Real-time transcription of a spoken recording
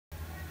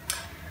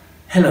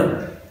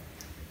Hello.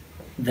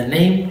 The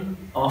name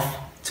of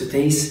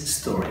today's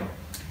story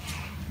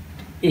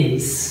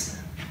is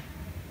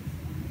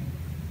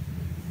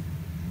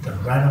The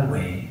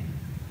Runaway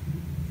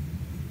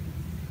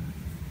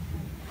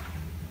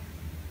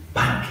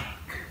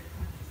Pancake.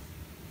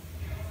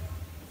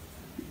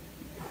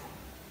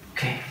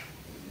 Okay.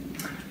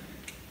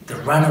 The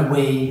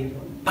Runaway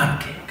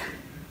Pancake.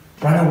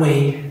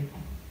 Runaway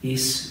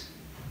is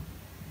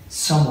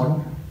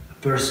someone, a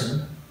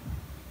person,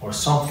 or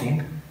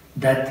something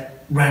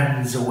that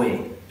runs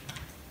away.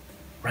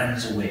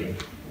 Runs away.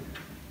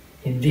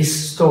 In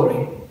this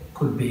story,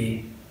 could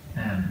be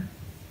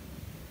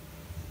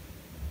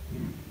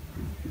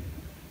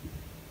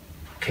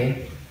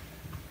okay.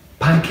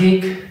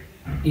 Pancake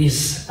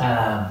is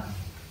a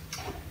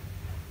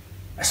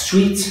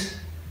sweet,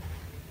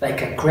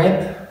 like a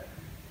crepe.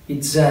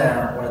 It's or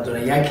a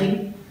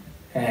dorayaki.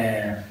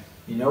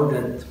 You know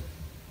that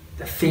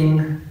the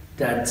thing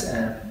that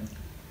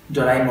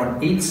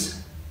Doraemon eats.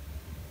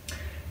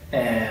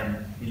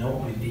 You know,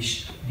 with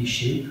this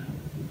shape.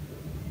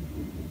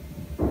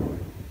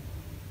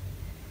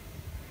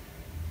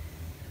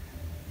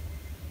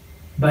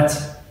 But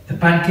the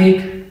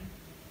pancake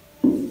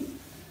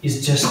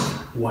is just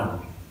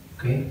one,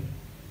 okay?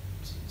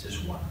 It's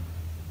just one,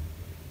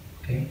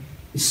 okay?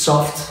 It's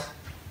soft,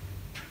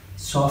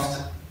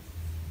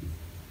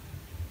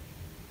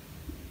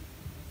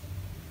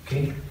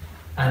 okay?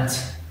 And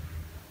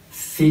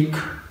thick,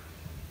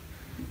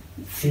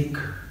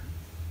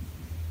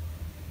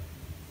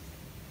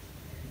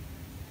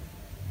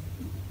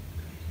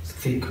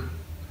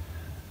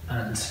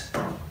 and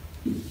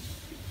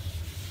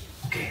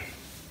okay,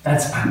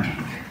 that's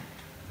pancake.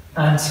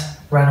 And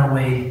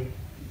runaway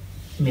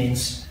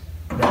means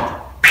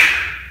that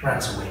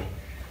runs away.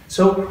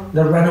 So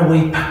the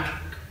runaway pancake.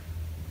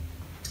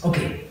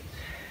 Okay,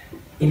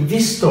 in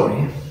this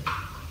story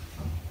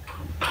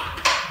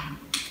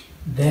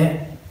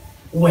there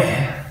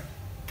were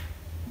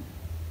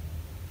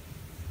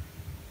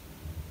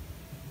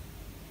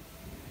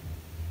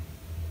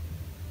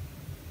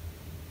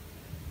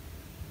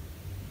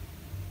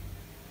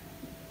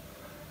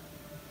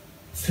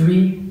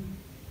three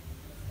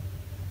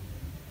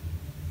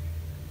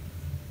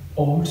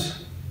old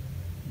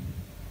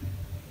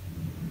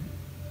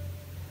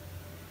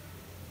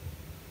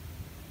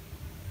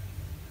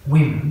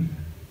women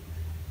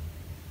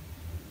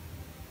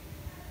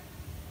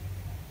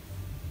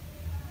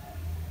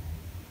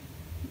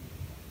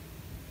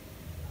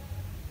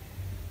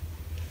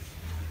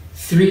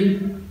three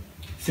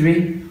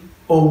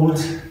old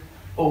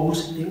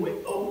they were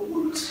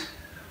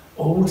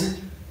old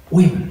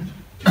women.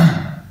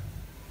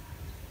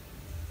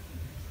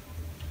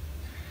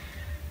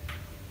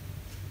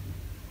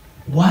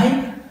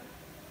 Why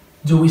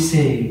do we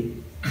say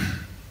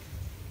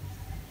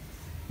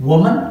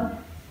woman,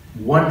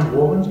 one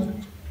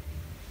woman,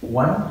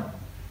 one,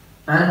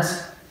 and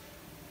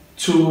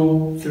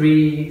 2,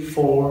 3,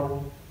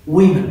 4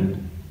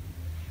 women?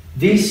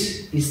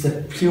 This is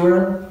the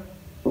plural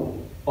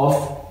of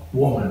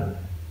woman,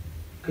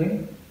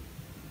 okay?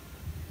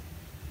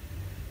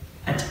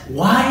 And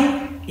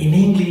why in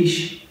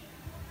English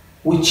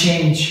we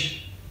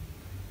change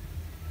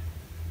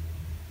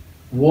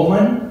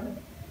woman?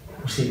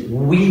 We say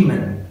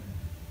women.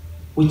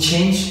 We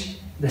change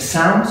the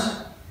sound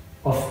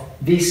of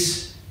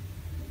this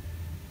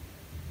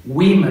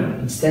women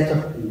instead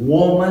of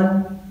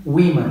woman,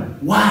 women.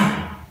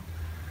 Why?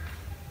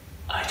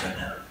 I don't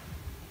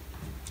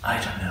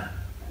know.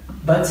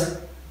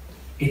 But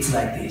it's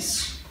like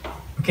this.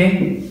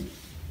 Okay?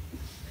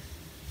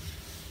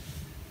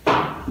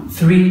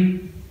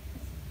 3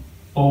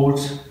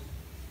 old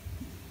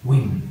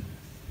women.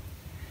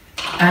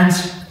 And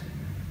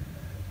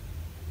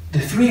the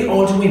 3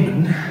 old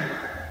women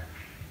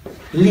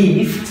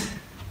lived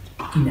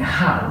in a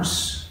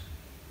house,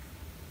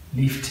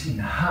 in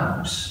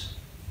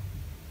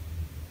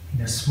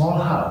a small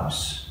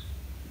house,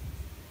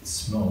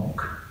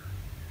 smoke,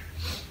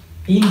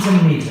 in the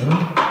middle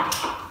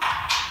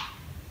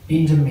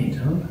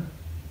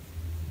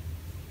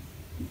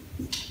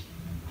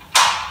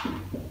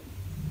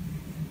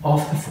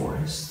of the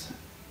forest.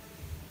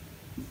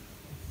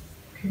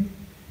 Okay.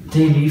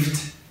 They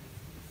lived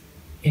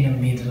in the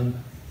middle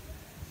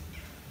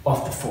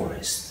of the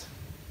forest.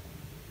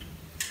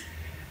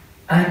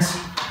 And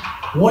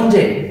one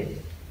day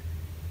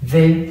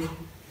they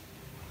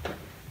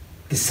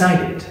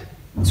decided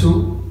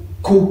to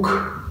cook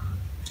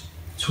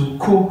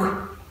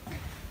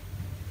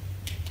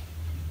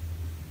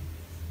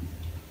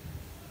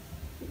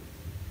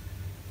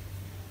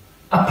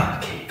a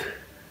pancake.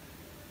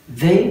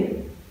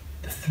 They,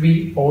 the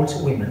 3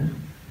 old women,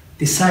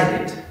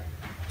 decided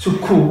to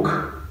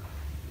cook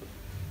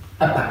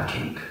a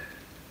pancake.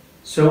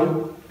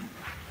 So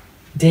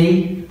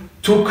they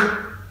took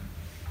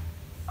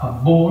a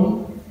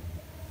bowl,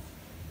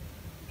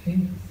 okay,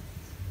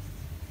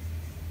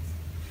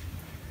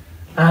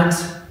 and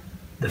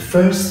the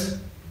first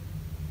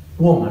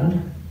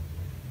woman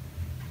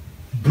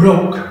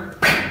broke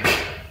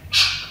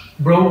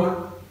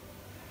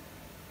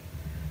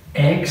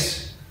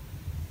eggs,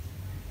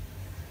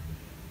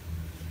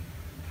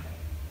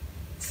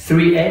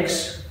 3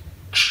 eggs,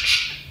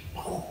 she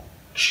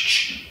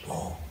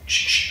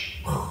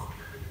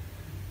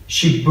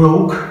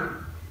broke,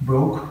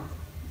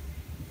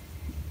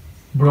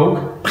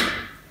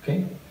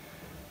 okay,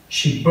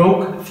 she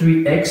broke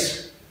 3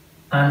 eggs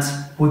and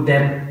put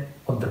them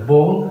on the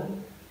bowl.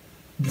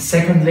 The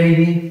second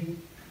lady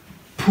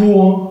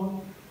poured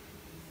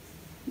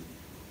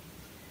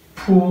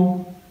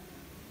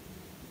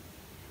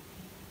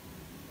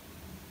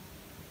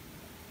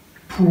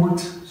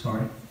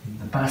sorry, in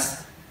the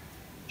past,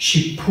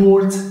 she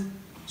poured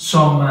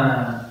some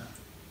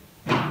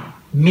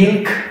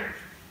milk,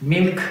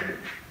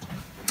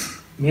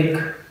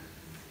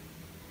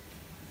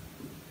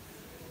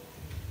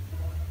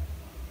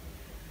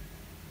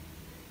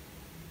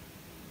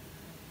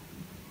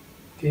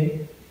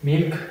 okay,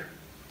 milk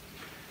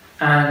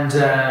and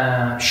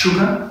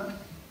sugar,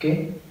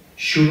 okay,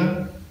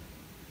 sugar.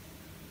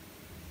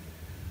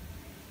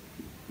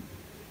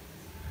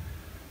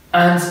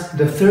 And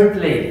the third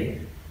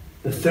lady,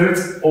 the third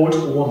old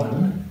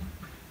woman,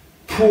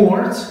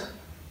 poured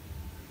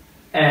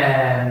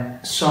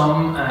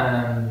some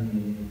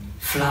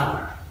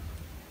flour.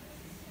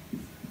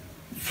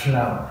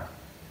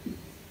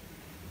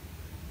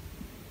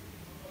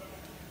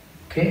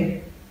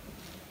 Okay?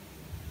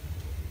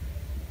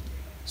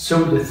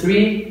 So the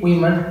 3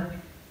 women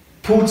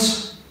put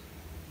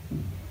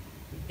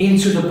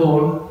into the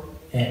bowl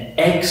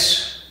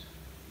eggs,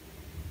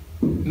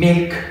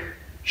 milk,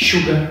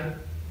 sugar,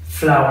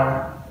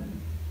 flour,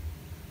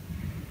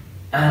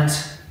 and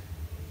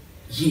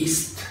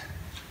yeast.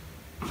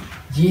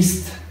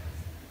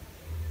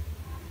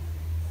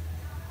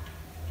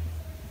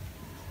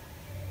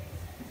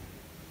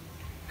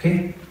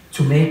 Okay,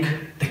 to make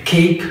the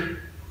cake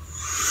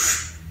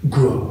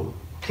grow.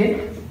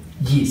 Okay,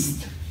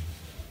 yeast.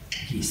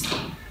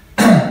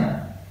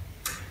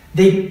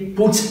 They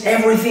put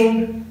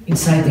everything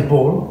inside the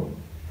bowl.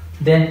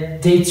 Then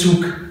they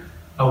took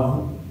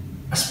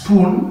a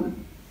spoon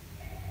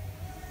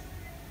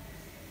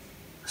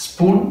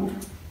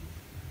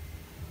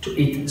to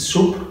eat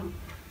soup,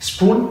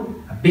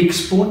 a big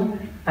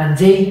spoon, and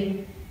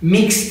they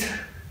mixed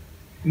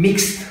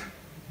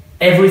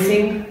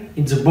everything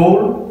in the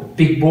bowl, a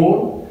big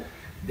bowl.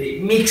 They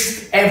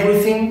mixed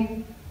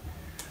everything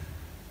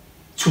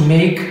to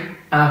make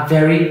a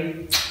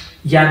very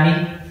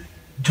yummy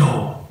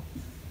dough.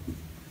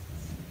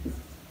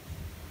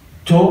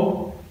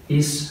 Dough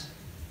is,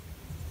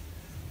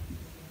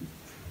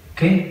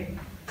 okay,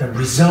 the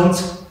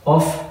result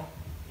of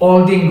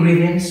all the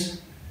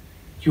ingredients.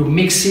 You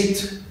mix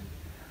it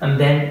and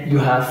then you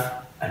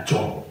have a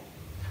dough.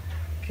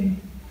 Okay?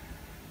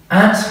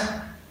 And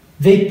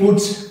they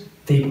poured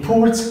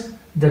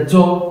the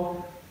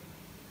dough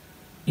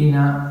in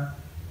a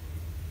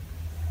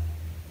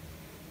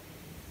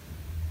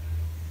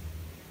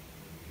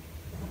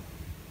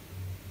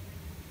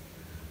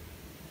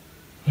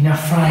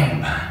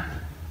frying pan.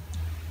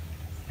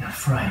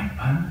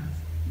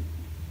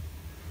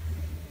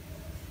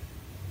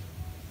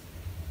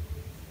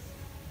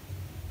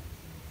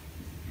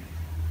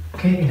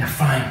 Okay, in a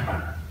frying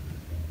pan.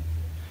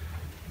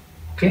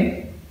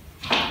 Okay?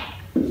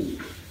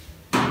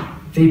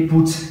 They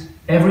put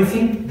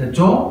everything, the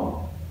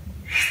dough,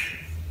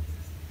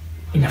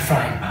 in a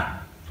frying pan.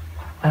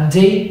 And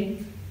they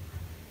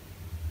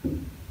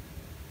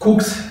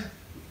cooked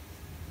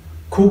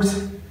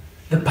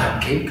the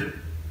pancake.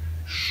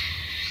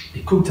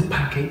 They cooked the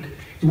pancake.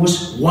 It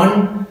was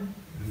one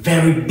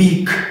very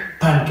big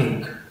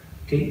pancake.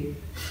 Okay?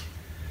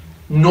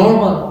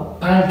 Normal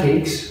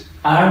pancakes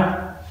are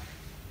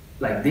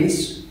like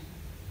this,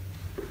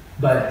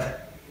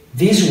 but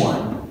this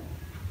one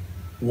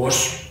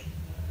was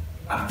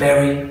a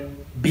very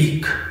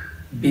big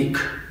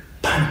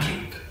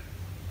pancake.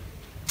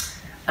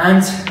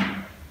 And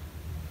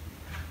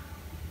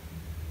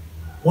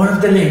one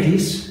of the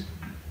ladies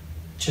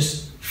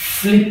just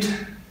flipped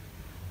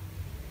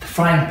the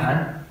frying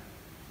pan.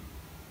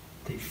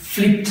 They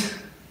flipped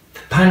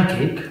the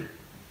pancake,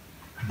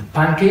 and the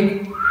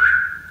pancake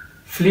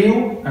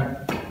flew, and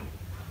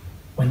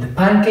when the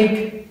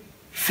pancake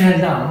fell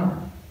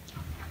down,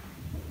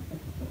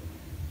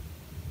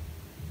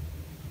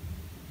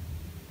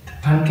 the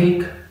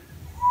pancake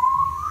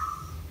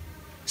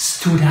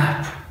stood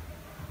up.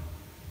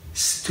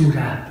 Stood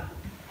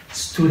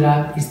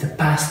up is the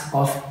past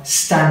of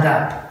stand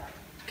up.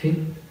 Okay?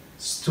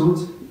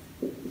 Stood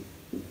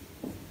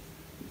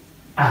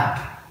up.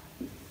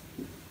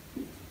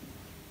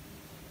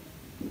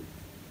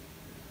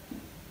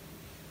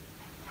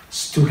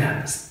 Stood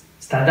up.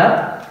 Stand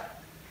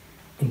up.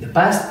 In the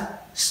past,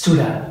 stood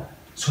up.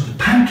 So the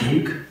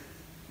pancake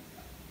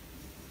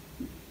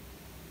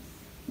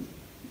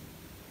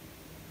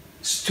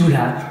stood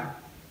up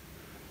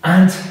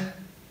and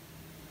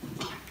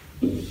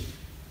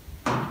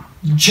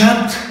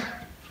jumped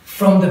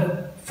from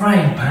the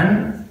frying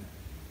pan.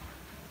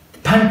 The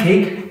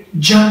pancake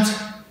jumped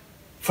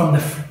from the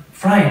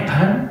frying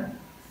pan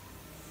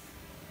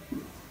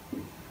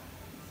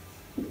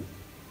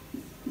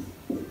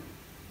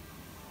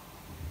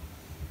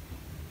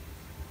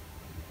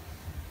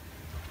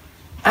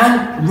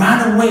and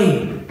ran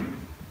away.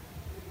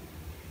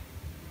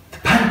 The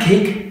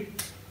pancake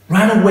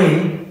ran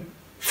away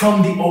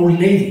from the old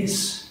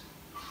ladies.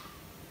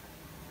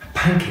 A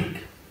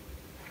pancake.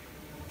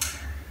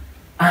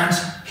 And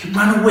he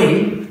ran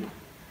away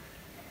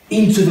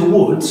into the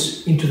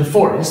woods, into the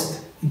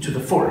forest,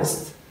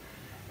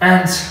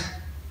 and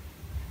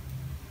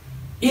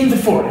in the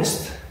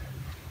forest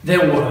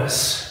there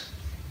was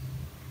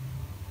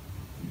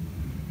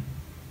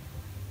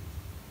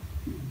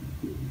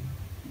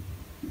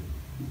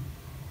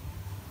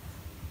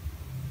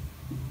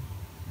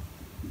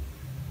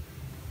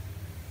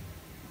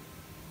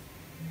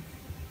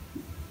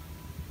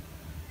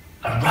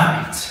a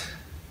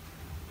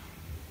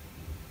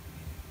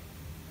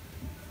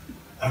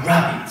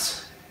rabbit.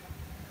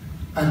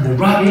 And the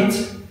rabbit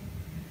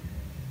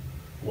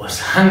was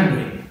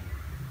hungry,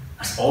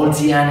 as all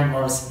the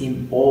animals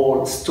in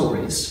all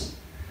stories,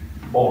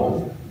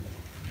 all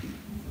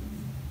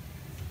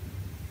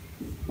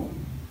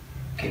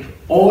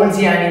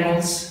the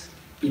animals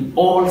in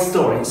all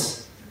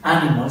stories,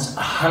 animals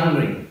are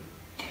hungry.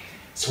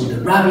 So the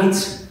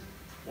rabbit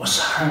was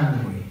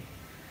hungry.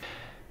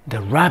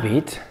 The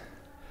rabbit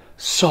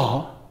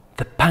saw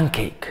the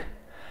pancake,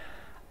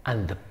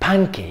 and the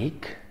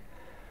pancake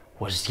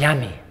was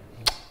yummy.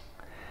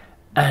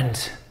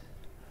 And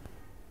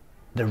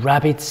the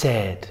rabbit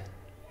said,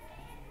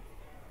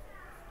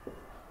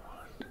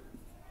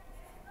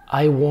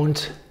 I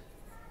want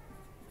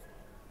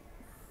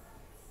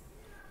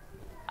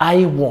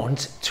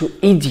to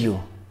eat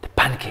you the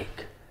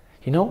pancake.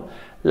 You know,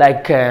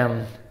 like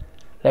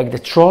the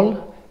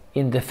troll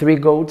in the Three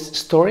Goats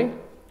story.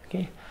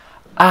 Okay?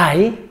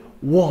 I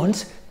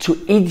want to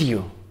eat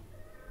you.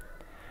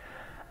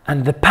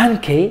 And the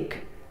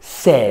pancake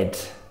said,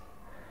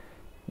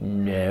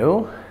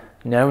 no,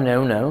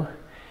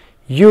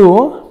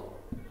 you,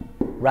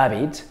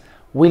 rabbit,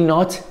 will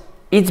not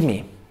eat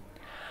me.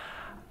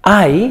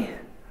 I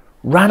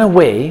ran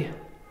away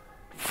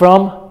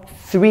from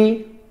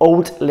 3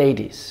 old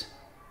ladies,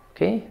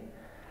 okay?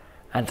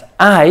 And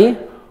I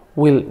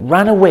will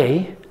run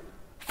away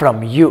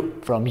from you,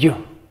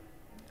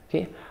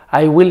 okay?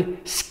 I will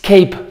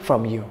escape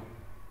from you,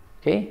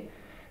 okay?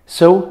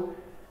 So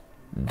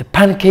the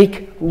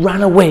pancake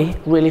ran away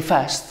really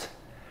fast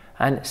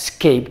and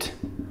escaped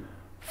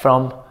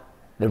from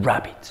the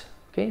rabbit,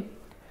 okay?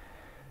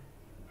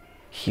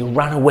 He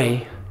ran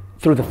away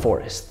through the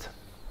forest.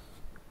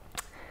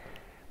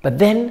 But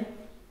then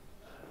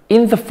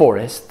in the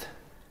forest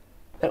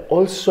there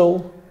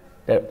also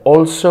were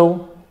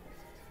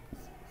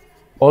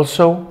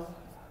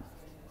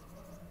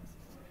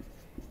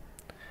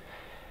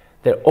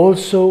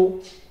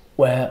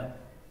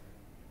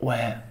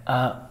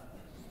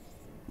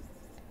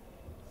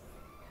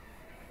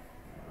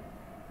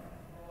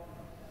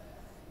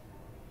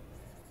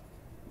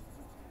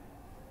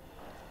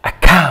a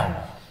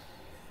cow.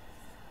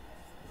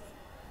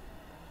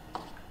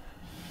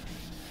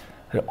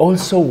 There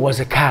also was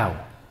a cow,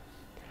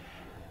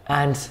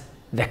 and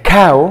the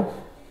cow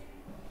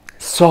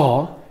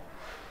saw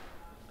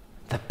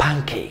the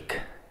pancake,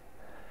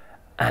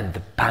 and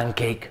the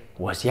pancake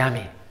was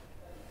yummy.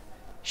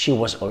 She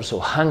was also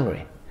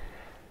hungry.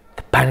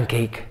 The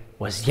pancake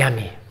was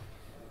yummy.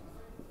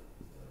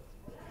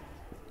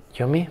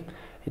 Yummy?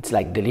 It's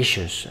like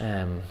delicious.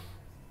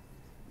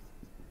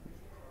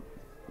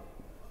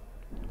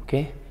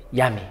 Okay?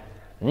 Yummy.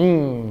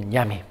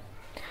 Yummy.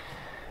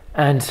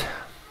 And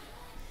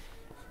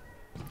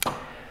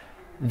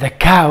the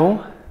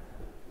cow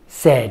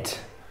said,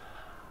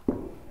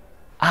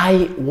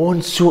 I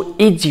want to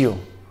eat you.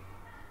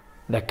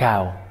 The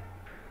cow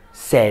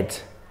said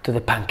to the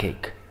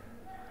pancake,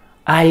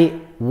 I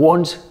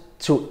want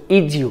to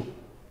eat you.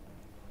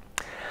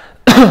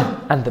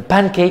 And the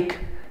pancake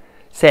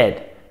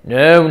said,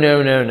 no.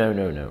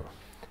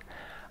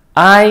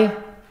 I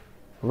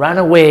ran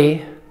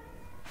away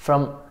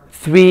from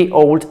 3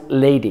 old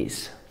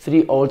ladies,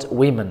 3 old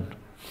women.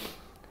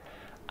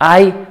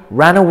 I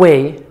ran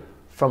away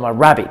from a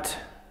rabbit,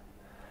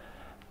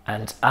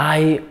 and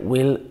I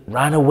will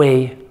run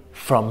away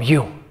from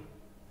you.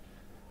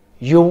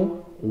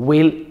 You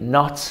will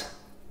not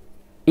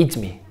eat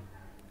me,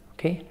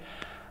 okay?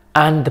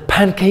 And the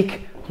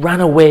pancake ran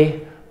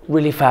away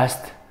really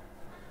fast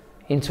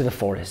into the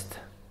forest.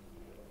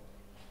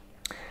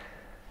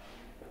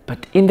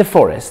 But in the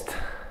forest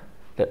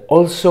there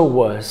also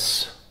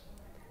was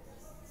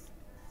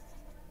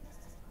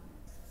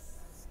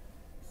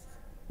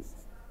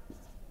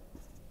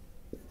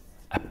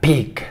a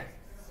pig,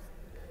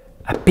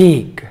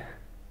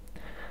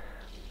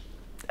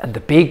 and the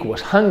pig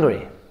was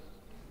hungry,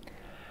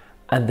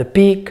 and the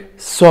pig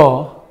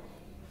saw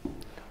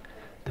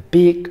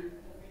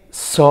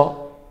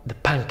the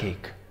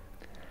pancake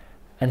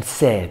and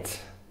said,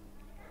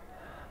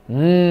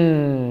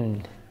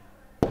 you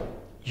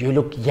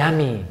look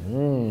yummy,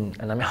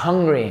 and I'm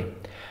hungry.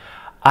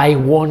 I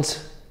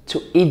want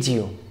to eat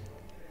you,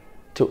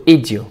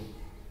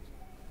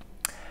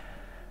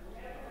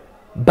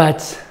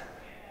 But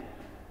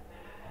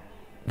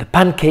the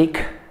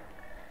pancake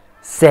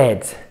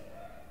said,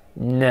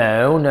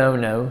 "No, no,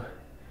 no,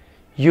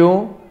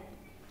 you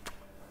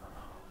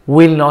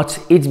will not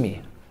eat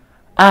me.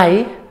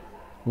 I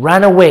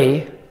ran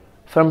away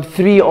from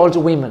 3 old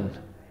women.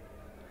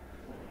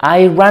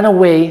 I ran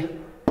away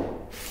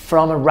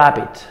from a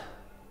rabbit.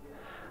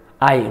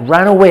 I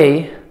ran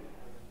away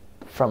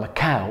from a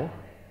cow,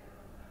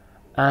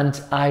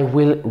 and I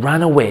will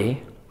run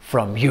away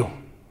from you."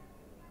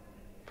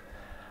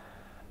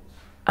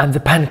 And the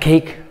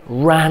pancake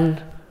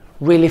ran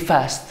really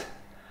fast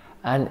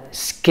and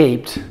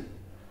escaped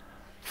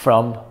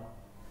from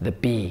the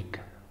pig.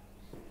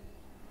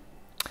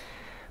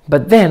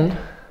 But then,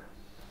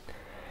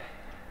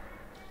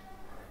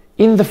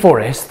 in the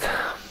forest,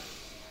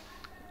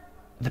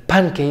 the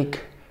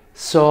pancake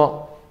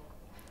saw,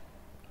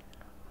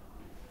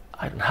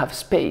 I don't have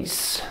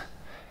space,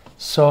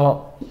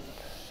 so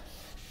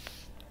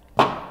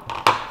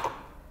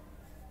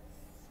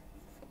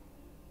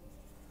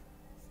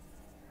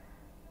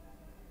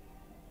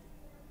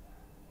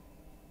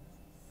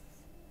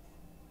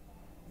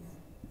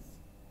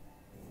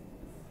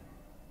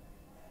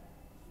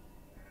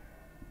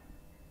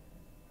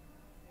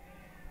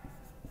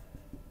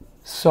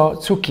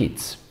two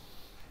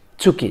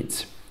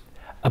kids,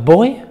 a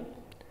boy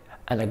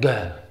and a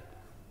girl,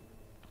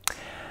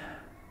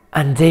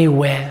 and they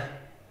were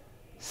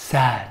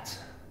sad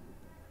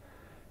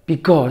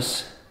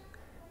because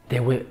they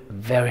were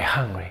very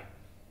hungry.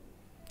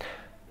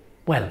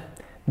 Well,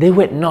 they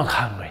were not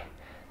hungry,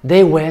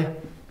 they were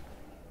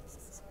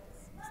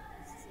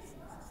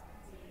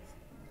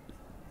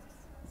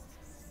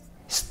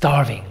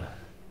starving.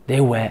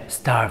 They were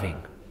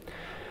starving.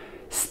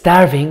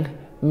 Starving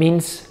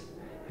means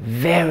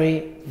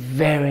very,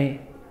 very,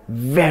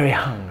 very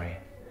hungry.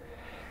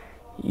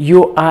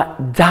 You are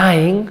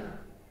dying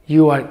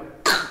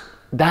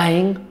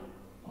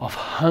of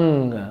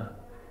hunger.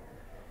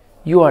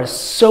 You are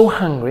so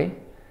hungry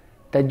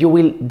that you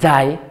will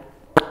die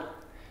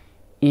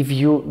if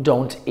you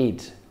don't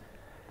eat.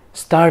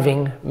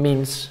 Starving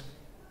means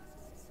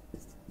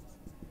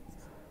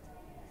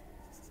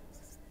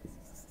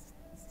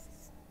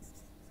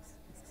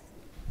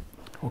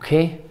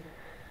okay?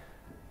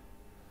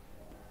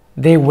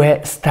 They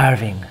were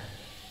starving.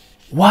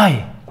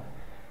 Why?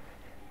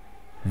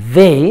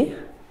 They,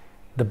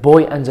 the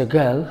boy and the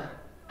girl,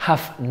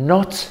 have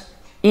not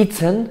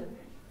eaten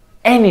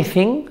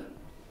anything,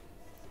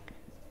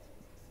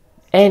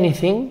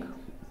 anything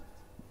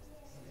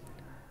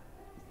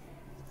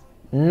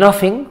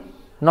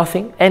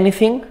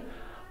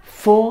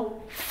for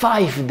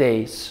 5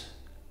 days.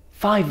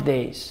 5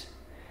 days.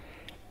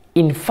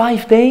 In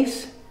 5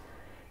 days,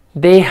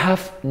 they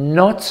have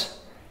not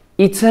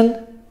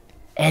eaten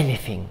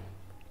anything.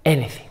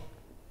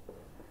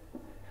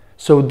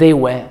 So they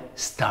were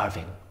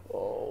starving.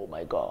 Oh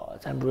my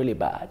God, I'm really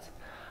bad.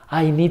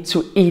 I need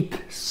to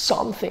eat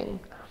something.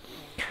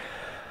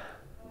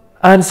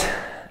 And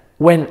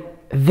when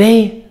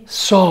they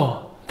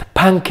saw the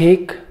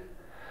pancake,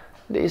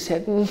 they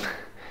said,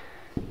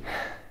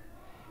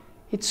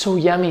 "It's so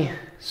yummy,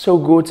 so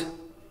good."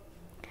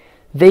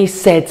 They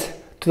said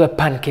to the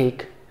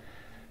pancake,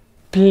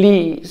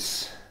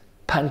 "Please,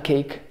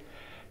 pancake,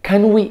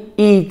 can we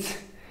eat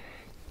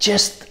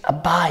just a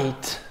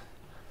bite?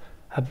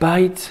 A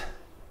bite,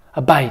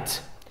 a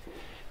bite,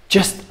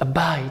 just a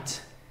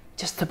bite,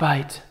 just a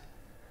bite,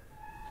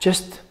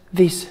 just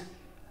this,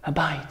 a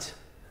bite.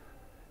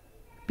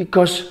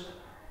 Because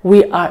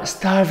we are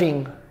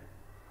starving.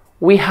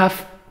 We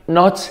have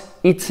not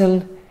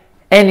eaten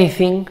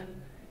anything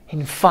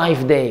in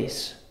 5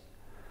 days.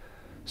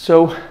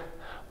 So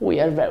we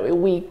are very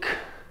weak.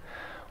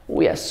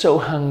 We are so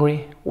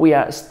hungry. We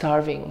are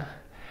starving.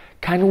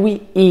 Can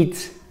we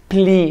eat,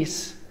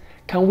 please?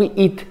 Can we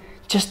eat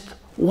just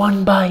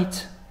one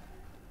bite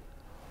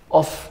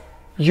of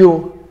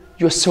you?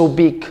 You're so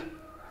big.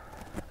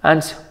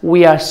 And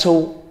we are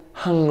so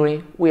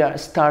hungry. We are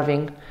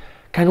starving.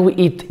 Can we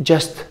eat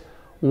just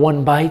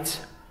one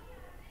bite?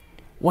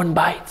 One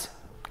bite.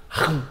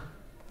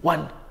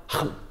 One.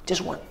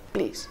 Just one,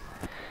 please."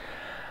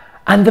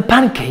 And the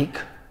pancake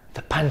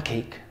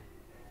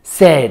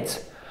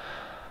said,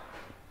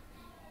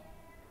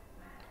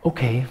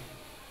 okay,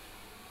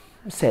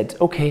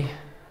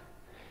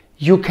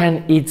 you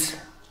can eat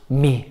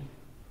me.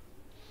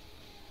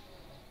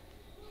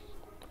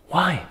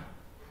 Why?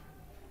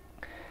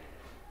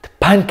 The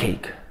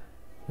pancake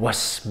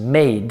was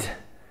made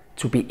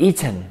to be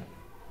eaten.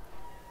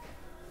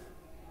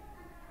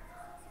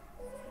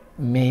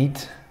 Made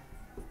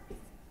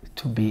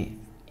to be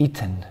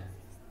eaten.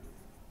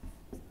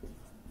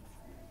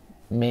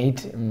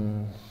 Made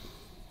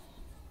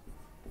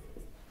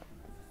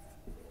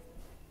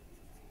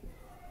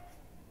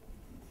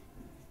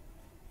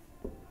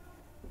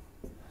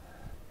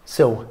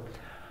So,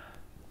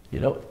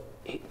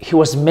 he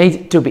was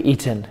made to be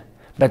eaten,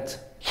 but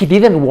he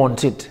didn't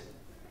want it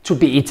to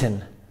be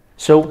eaten.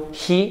 So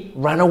he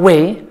ran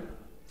away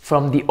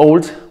from the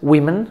old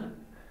women.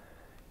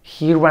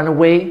 He ran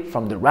away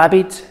from the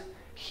rabbit.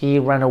 He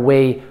ran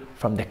away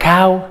from the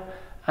cow,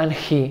 and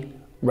he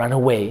run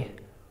away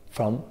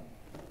from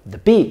the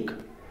pig.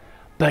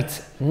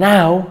 But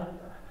now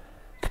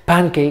the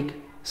pancake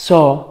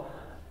saw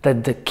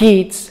that the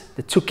kids,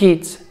 the two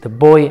kids, the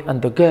boy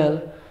and the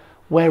girl,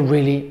 were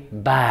really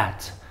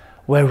bad,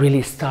 were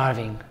really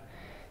starving.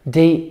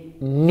 They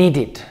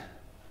needed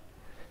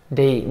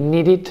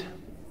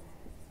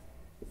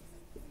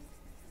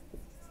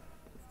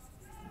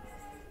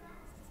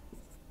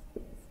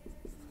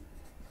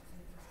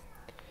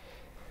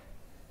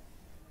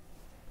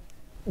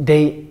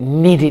They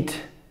needed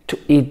to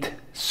eat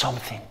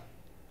something,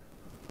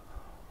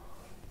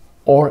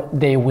 or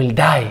they will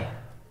die.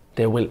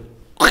 They will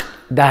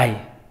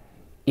die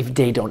if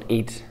they don't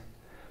eat.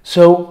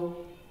 So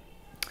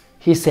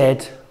he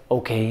said,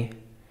 okay,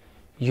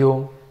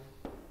 you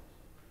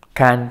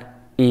can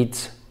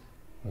eat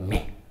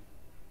me.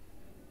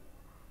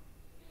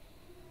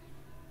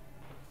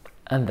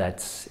 And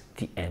that's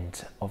the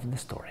end of the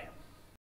story.